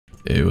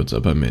Hey, what's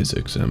up? I'm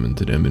Sam, and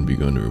today I'm going to be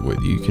going over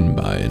whether you can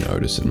buy an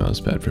Artisan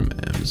mousepad from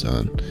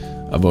Amazon.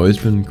 I've always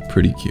been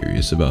pretty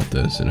curious about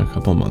this, and a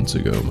couple months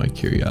ago my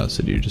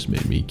curiosity just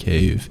made me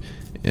cave,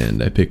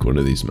 and I picked one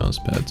of these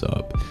mousepads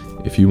up.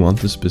 If you want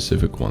the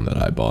specific one that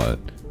I bought,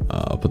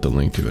 I'll put the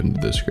link to it in the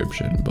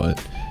description,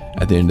 but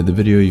at the end of the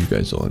video you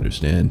guys will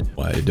understand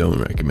why I don't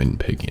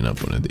recommend picking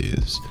up one of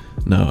these.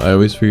 Now, I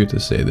always forget to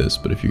say this,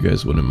 but if you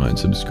guys wouldn't mind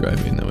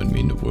subscribing, that would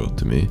mean the world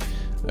to me.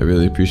 I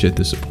really appreciate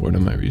the support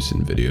on my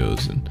recent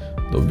videos, and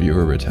the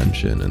viewer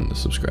retention and the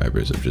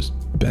subscribers have just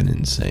been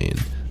insane.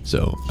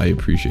 So I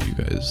appreciate you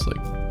guys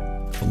like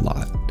a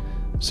lot.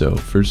 So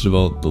first of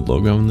all, the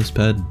logo on this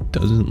pad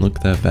doesn't look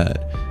that bad.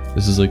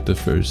 This is like the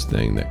first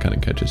thing that kind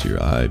of catches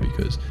your eye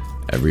because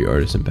every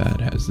Artisan pad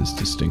has this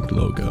distinct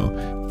logo.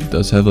 It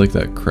does have like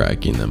that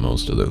cracking that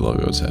most other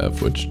logos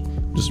have, which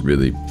just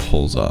really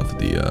pulls off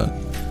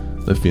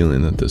the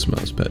feeling that this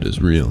mousepad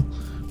is real.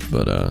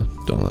 But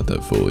don't let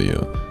that fool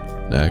you.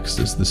 Next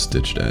is the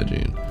stitched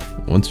edging.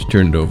 Once you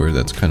turn it over,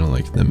 that's kind of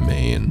like the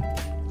main,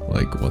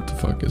 like, what the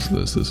fuck is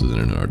this? This isn't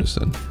an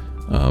Artisan.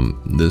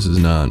 This is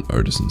not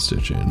Artisan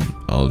stitching.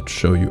 I'll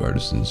show you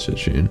Artisan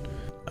stitching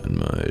on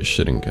my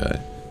Shirinkai.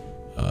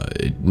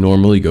 It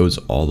normally goes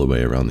all the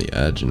way around the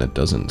edge and it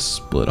doesn't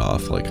split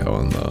off like how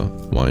on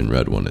the wine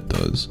red one it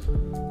does.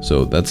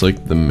 So that's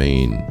like the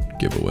main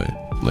giveaway.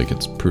 Like,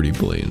 it's pretty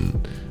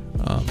blatant.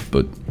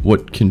 But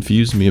what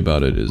confused me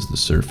about it is the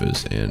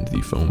surface and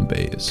the foam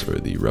base or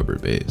the rubber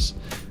base.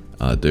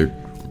 They're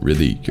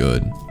really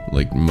good.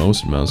 Like,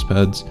 most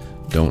mousepads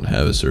don't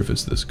have a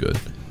surface this good.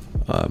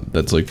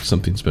 That's like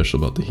something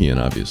special about the Hien,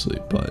 obviously,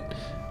 but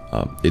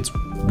it's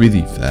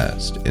really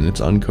fast and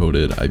it's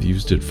uncoated. I've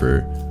used it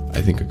for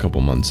I think a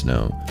couple months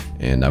now,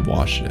 and I've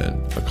washed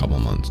it a couple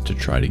months to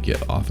try to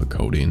get off a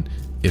coating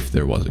if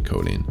there was a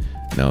coating.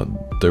 Now,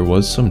 there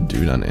was some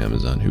dude on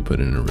Amazon who put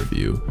in a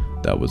review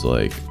that was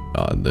like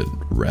the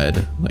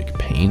red like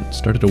paint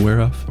started to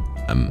wear off.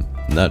 I'm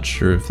not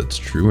sure if that's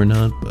true or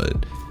not,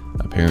 but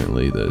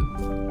apparently the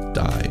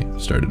dye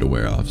started to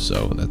wear off,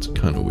 so that's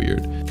kind of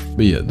weird.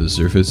 But yeah, the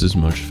surface is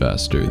much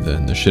faster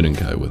than the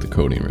Shirinkai with the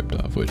coating ripped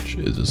off, which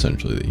is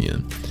essentially the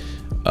Hien.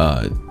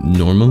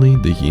 Normally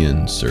the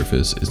Hien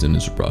surface isn't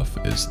as rough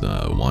as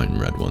the wine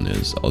red one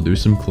is. I'll do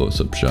some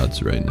close-up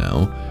shots right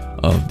now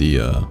of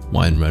the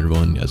wine red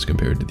one as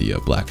compared to the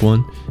black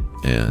one,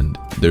 and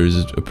there's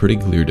a pretty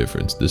clear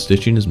difference. The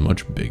stitching is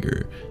much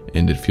bigger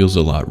and it feels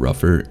a lot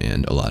rougher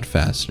and a lot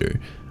faster.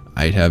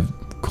 I'd have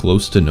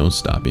close to no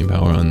stopping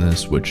power on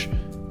this, which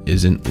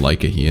isn't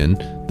like a Hien.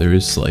 There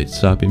is slight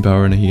stopping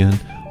power in a Hien,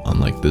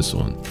 unlike this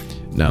one.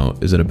 Now,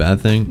 is it a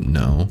bad thing?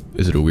 No.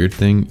 Is it a weird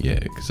thing? Yeah,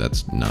 because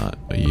that's not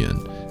a Hien.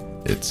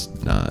 It's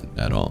not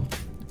at all.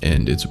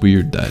 And it's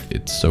weird that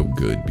it's so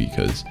good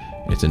because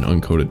it's an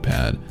uncoated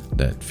pad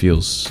that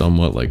feels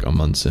somewhat like a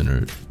Munson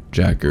or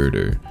Jacquard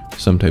or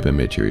some type of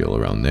material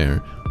around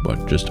there,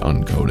 but just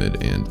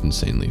uncoated and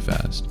insanely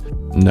fast.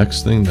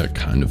 Next thing that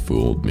kind of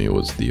fooled me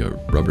was the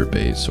rubber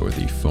base or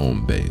the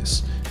foam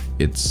base.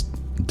 It's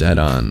dead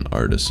on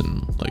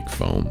Artisan like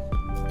foam.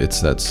 It's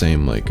that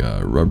same like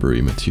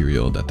rubbery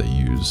material that they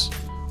use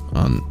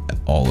on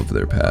all of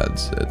their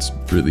pads. It's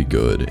really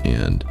good,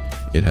 and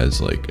it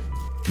has like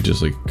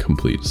just like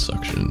complete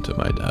suction to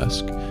my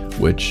desk,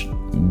 which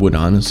would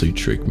honestly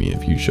trick me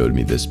if you showed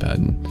me this pad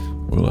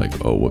and were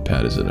like, oh, what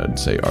pad is it? I'd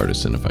say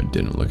Artisan if I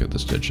didn't look at the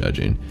stitch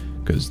edging,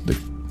 because the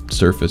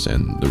surface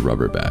and the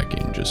rubber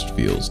backing just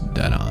feels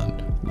dead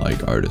on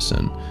like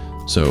Artisan.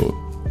 So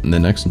the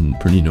next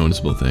pretty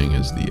noticeable thing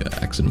is the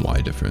X and Y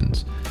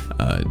difference.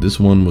 This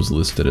one was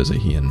listed as a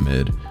Hien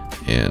mid,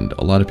 and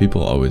a lot of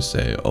people always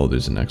say, oh,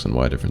 there's an X and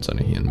Y difference on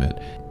a Hien mid.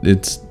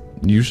 It's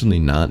usually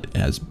not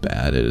as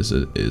bad as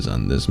it is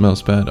on this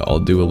mousepad. I'll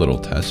do a little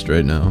test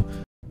right now.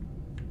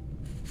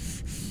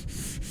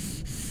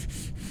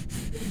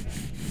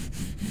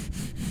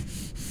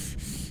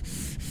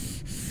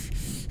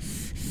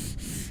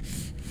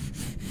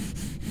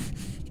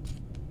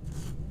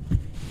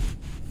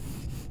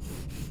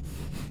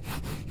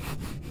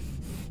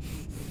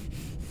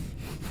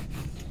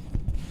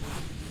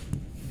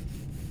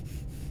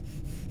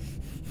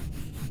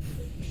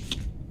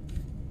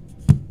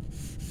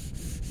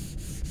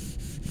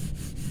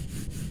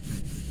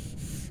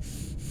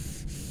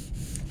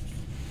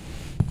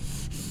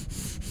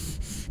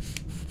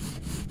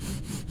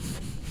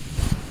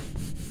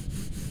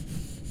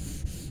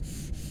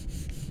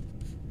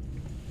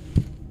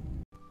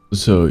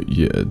 So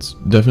yeah, it's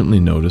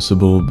definitely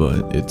noticeable,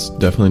 but it's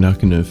definitely not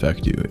going to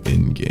affect you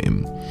in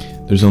game.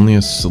 There's only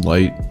a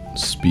slight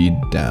speed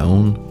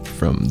down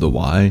from the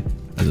Y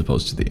as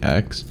opposed to the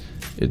X.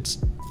 It's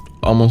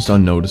almost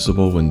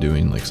unnoticeable when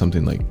doing like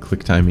something like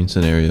click timing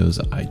scenarios.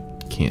 I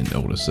can't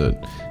notice it,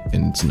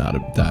 and it's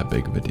not that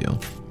big of a deal.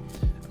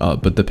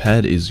 But the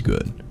pad is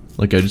good.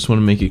 Like, I just want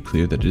to make it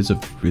clear that it is a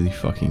really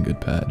fucking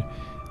good pad.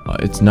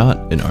 It's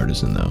not an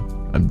Artisan though.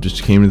 I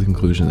just came to the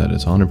conclusion that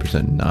it's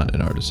 100% not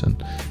an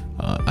Artisan.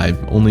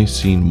 I've only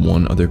seen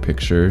one other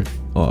picture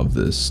of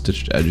this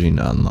stitched edging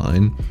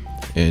online,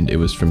 and it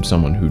was from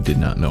someone who did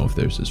not know if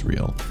theirs is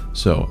real.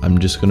 So I'm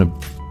just gonna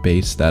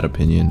base that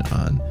opinion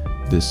on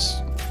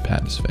this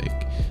pad is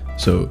fake.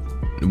 So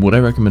would I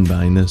recommend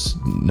buying this?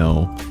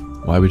 No.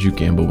 Why would you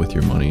gamble with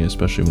your money,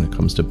 especially when it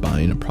comes to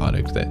buying a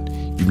product that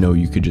you know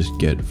you could just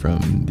get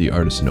from the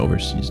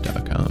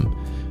artisanoverseas.com?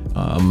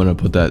 I'm gonna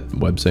put that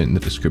website in the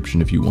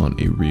description if you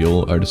want a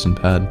real Artisan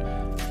pad,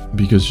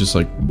 because just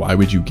like, why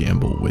would you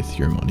gamble with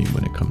your money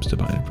when it comes to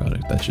buying a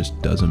product? That just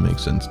doesn't make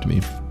sense to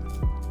me.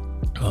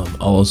 I'll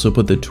also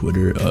put the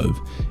Twitter of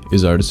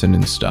Is Artisan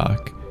in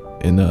Stock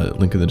in the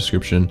link in the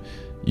description.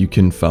 You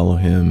can follow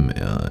him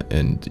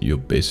and you'll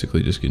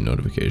basically just get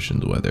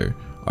notifications whether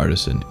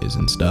Artisan is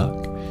in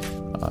stock.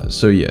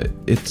 So yeah,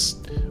 it's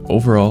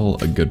overall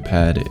a good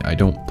pad. I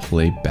don't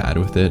play bad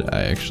with it.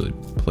 I actually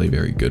play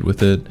very good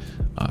with it.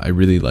 I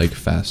really like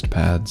fast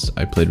pads.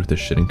 I played with the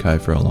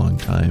Shidenkai for a long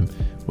time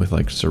with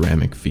like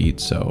ceramic feet,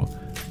 so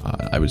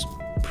I was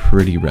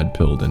pretty red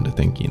pilled into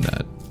thinking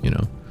that, you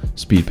know,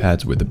 speed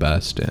pads were the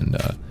best, and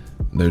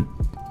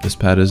this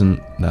pad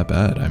isn't that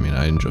bad. I mean,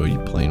 I enjoy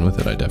playing with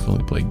it. I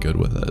definitely play good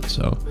with it.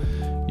 So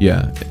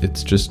yeah,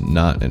 it's just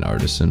not an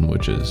Artisan,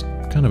 which is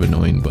kind of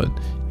annoying, but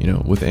you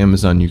know, with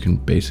Amazon you can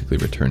basically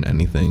return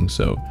anything.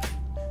 So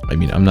I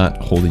mean, I'm not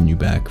holding you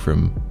back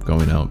from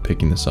going out,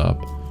 picking this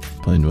up,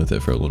 playing with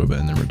it for a little bit,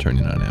 and then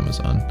returning it on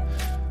Amazon.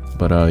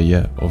 But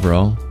yeah,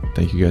 overall,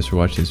 thank you guys for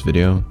watching this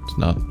video. It's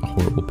not a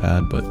horrible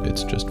pad, but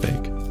it's just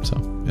fake. So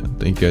yeah,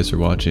 thank you guys for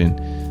watching.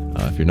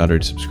 If you're not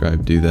already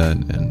subscribed, do that,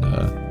 and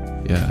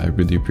yeah, I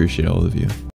really appreciate all of you.